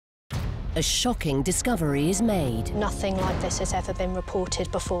a shocking discovery is made. Nothing like this has ever been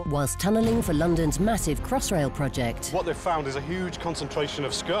reported before. Whilst tunnelling for London's massive Crossrail project, what they've found is a huge concentration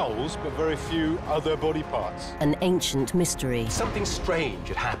of skulls, but very few other body parts. An ancient mystery. Something strange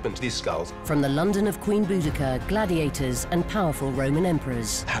had happened to these skulls. From the London of Queen Boudica, gladiators and powerful Roman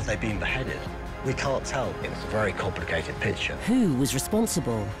emperors. Have they been beheaded? We can't tell. It's a very complicated picture. Who was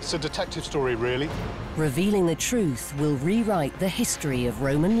responsible? It's a detective story, really. Revealing the truth will rewrite the history of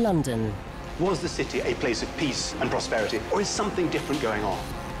Roman London. Was the city a place of peace and prosperity, or is something different going on?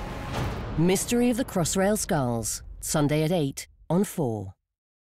 Mystery of the Crossrail Skulls, Sunday at 8 on 4.